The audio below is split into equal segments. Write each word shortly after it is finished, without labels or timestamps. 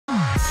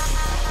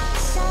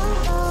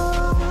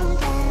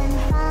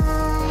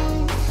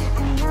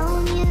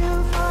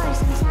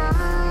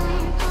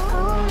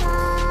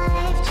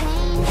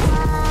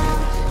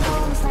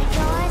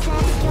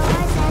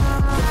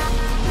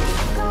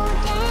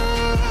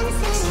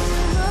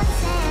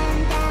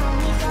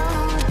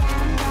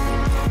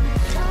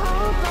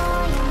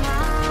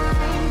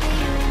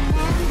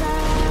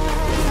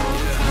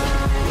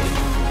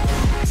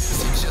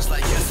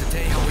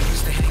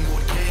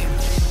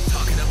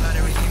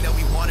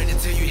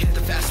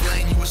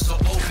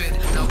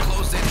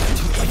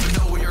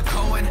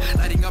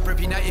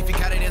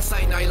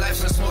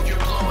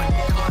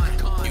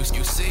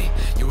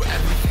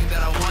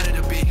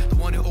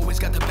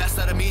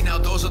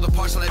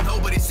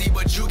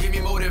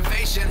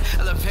elevation,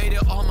 elevated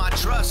all my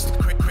trust.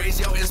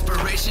 Crazy how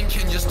inspiration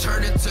can just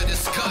turn into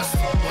disgust.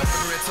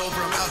 Whenever it's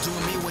over, I'm out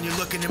doing me. When you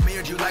look in the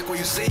mirror, do you like what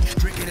you see?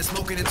 Drinking and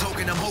smoking and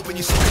token, I'm hoping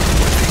you see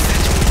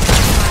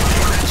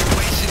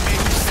graduation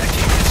made you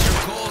second guess your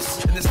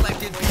goals. And this life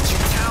did beat you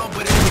down,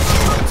 but it was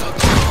you who took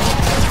the fall.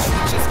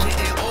 Just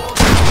getting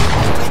older,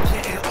 only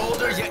getting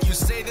older. Yet you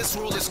say this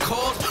world is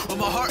cold. Well,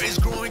 my heart is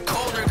growing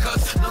colder,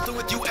 cause nothing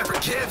with you ever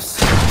gives.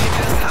 It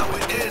is how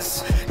it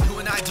is. You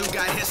and I do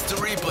got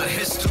history, but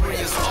history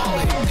is all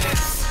it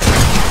is.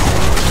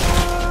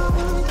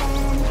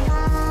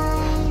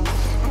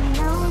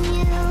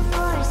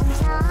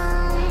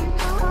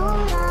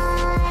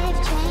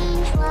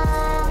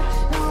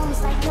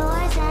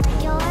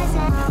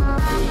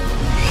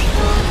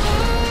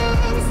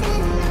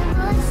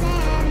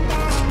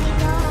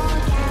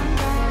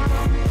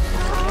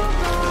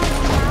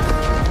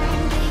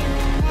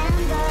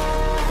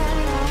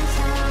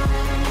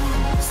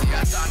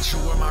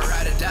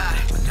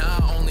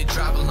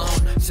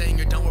 Saying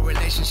you're done with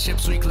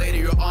relationships, week later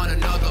you're on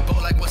another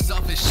boat. Like, what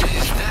selfish shit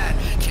is that?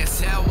 Can't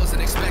say I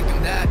wasn't expecting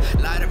that.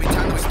 Lied every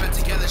time we spent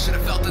together,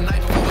 should've felt the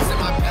night before was in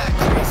my back.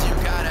 Crazy, you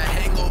got a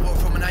hangover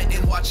from a night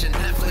in watching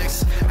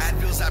Netflix.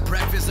 Advils at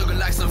breakfast, looking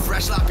like some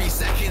fresh sloppy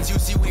seconds. You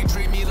see, we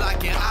treat me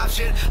like an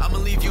option, I'ma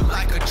leave you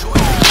like a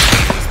choice.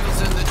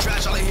 Spills in the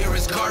trash, all I hear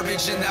is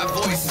garbage in that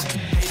voice.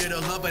 Hate it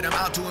or love it, I'm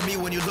out doing me.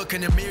 When you look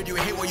in the mirror, do you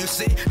hate what you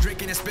see?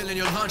 Drinking and spilling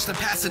your lunch, then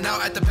passing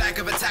out at the back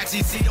of a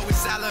taxi seat. Always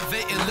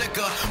salivating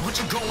liquor, once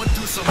you're going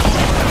through some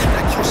more.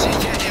 That cute shit,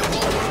 yeah, it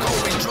won't work.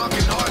 Always drunk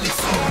and hardly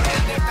sober.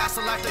 And if that's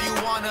the life that you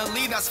wanna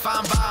lead, that's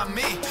fine by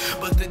me.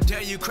 But the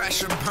day you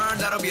crash and burn,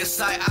 that'll be a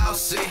sight I'll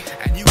see.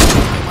 And you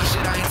can my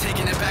shit, I ain't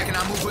taking it back. And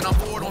I'm moving on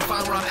forward, don't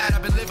find where I'm at.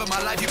 I've been living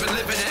my life, you've been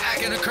living and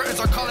acting. The curtains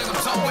are calling, I'm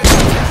done with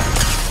it.